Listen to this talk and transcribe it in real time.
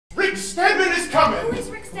Rick Stedman is coming! Who is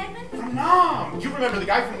Rick Stedman? From Nam. You remember the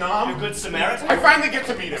guy from Nam? Your Good Samaritan? I finally get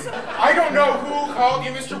to meet him. I don't know who called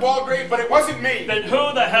you Mr. Walgrave, but it wasn't me. Then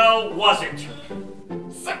who the hell was it?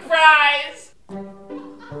 Surprise!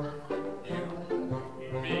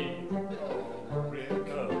 Me. Rick.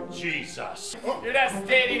 Oh, Jesus. You're not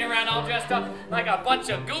standing around all dressed up like a bunch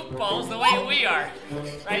of goofballs the way we are.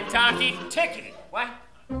 Right, Taki? Ticky. What?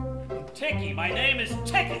 Ticky. My name is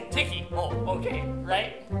Ticky. Ticky. Oh, okay.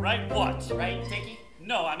 Right? Right what? Right, Ticky?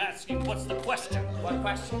 No, I'm asking what's the question? What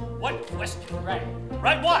question? What question? Right.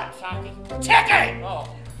 Right what? Taki? Ticky! Oh.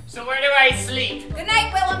 So where do I sleep? Good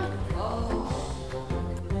night, Willum.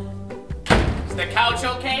 Is the couch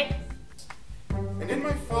okay? And in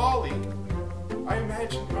my folly, I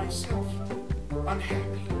imagined myself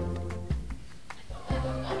unhappy.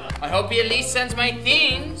 I hope he at least sends my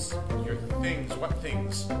things. Your things? What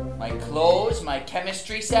things? My clothes, my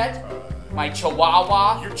chemistry set, my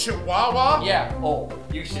chihuahua. Your chihuahua? Yeah. Oh,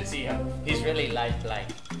 you should see him. He's really lifelike.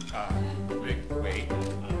 Wait.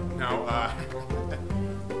 Now,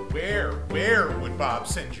 where would Bob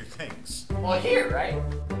send your things? Well, here, right?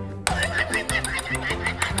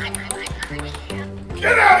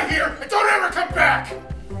 Get out of here and don't ever come back!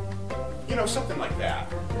 You know, something like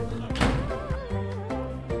that.